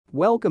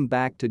Welcome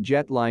back to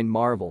Jetline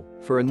Marvel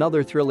for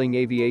another thrilling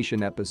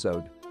aviation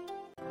episode.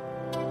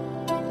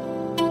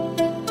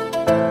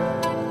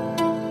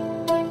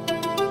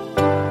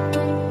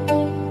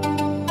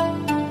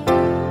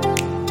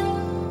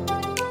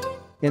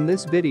 In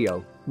this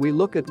video, we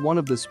look at one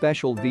of the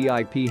special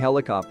VIP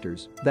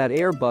helicopters that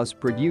Airbus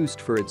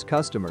produced for its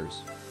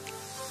customers.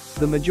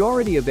 The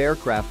majority of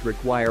aircraft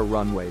require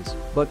runways,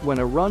 but when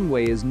a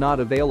runway is not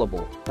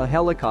available, a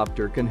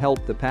helicopter can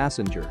help the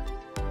passenger.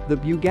 The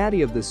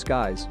Bugatti of the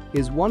skies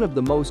is one of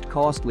the most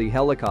costly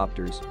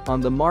helicopters on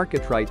the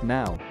market right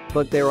now,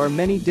 but there are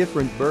many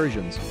different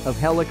versions of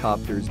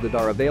helicopters that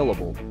are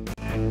available.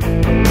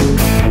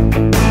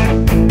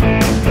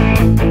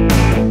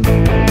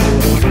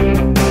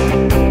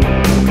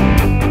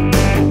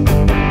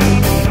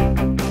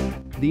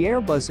 The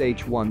Airbus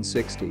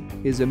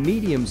H160 is a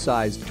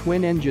medium-sized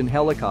twin-engine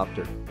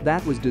helicopter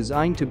that was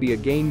designed to be a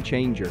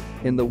game-changer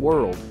in the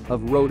world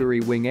of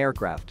rotary-wing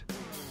aircraft.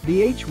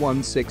 The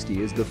H160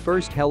 is the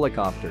first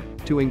helicopter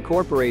to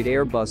incorporate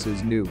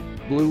Airbus's new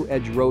Blue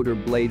Edge rotor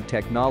blade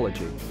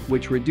technology,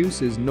 which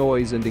reduces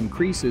noise and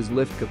increases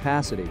lift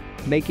capacity,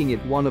 making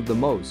it one of the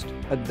most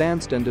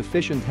advanced and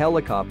efficient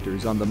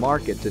helicopters on the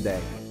market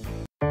today.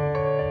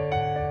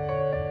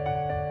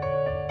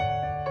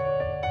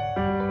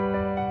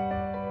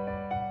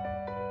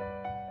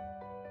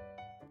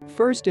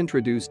 First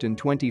introduced in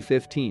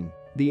 2015,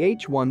 the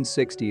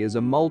H160 is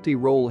a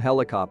multi-role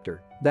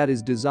helicopter that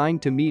is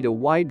designed to meet a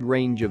wide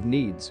range of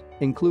needs,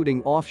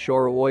 including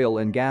offshore oil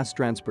and gas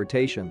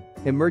transportation,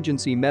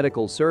 emergency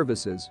medical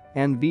services,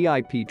 and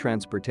VIP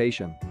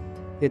transportation.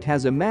 It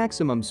has a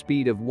maximum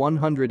speed of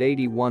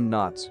 181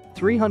 knots,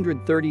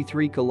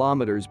 333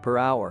 kilometers per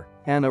hour,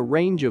 and a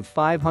range of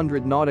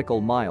 500 nautical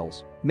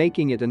miles,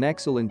 making it an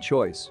excellent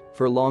choice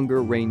for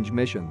longer-range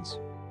missions.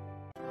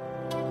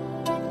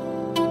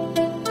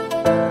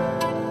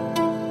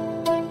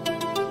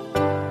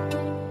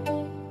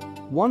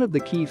 One of the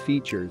key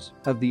features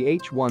of the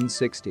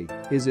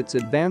H160 is its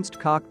advanced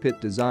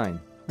cockpit design,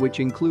 which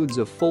includes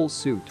a full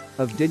suite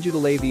of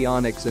digital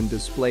avionics and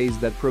displays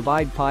that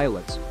provide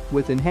pilots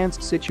with enhanced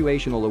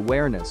situational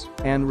awareness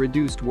and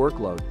reduced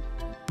workload.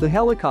 The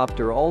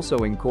helicopter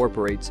also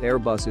incorporates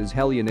Airbus's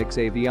Helionics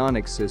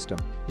avionics system,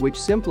 which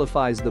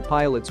simplifies the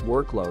pilot's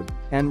workload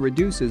and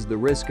reduces the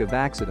risk of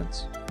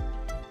accidents.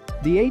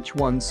 The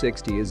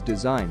H160 is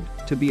designed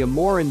to be a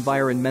more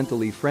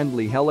environmentally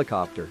friendly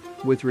helicopter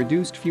with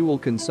reduced fuel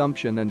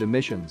consumption and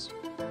emissions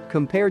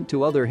compared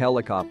to other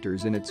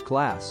helicopters in its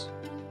class.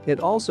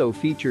 It also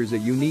features a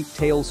unique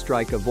tail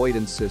strike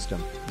avoidance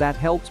system that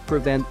helps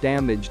prevent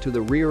damage to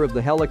the rear of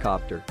the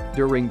helicopter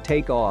during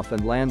takeoff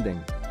and landing.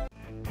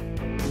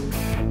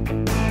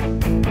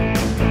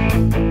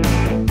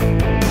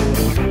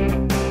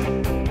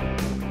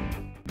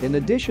 In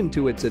addition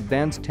to its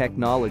advanced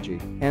technology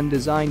and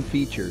design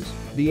features,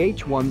 the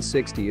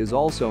H160 is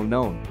also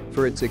known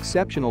for its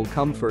exceptional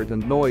comfort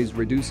and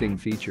noise-reducing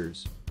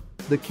features.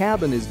 The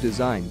cabin is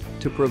designed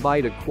to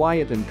provide a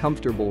quiet and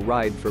comfortable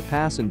ride for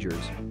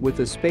passengers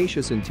with a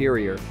spacious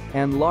interior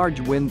and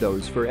large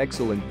windows for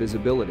excellent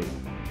visibility.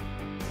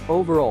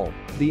 Overall,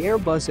 the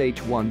Airbus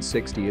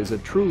H160 is a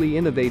truly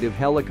innovative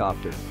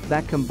helicopter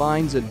that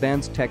combines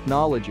advanced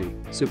technology,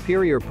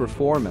 superior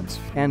performance,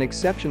 and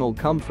exceptional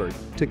comfort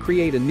to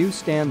create a new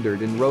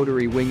standard in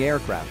rotary-wing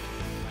aircraft.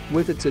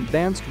 With its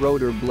advanced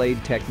rotor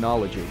blade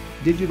technology,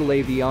 digital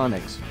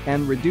avionics,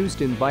 and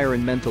reduced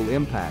environmental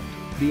impact,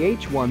 the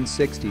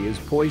H160 is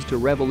poised to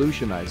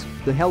revolutionize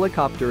the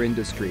helicopter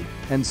industry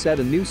and set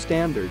a new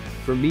standard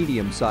for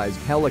medium-sized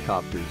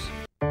helicopters.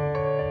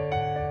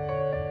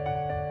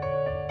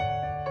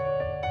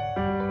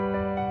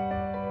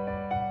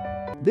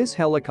 This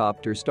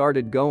helicopter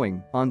started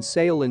going on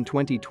sale in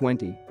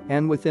 2020,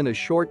 and within a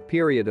short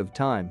period of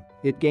time,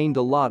 it gained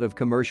a lot of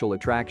commercial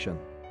attraction.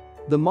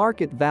 The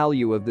market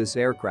value of this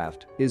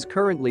aircraft is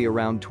currently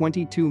around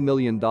 $22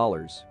 million.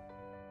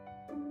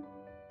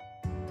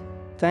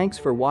 Thanks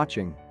for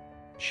watching.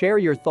 Share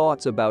your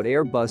thoughts about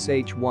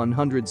Airbus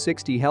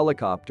H160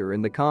 helicopter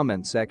in the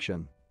comment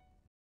section.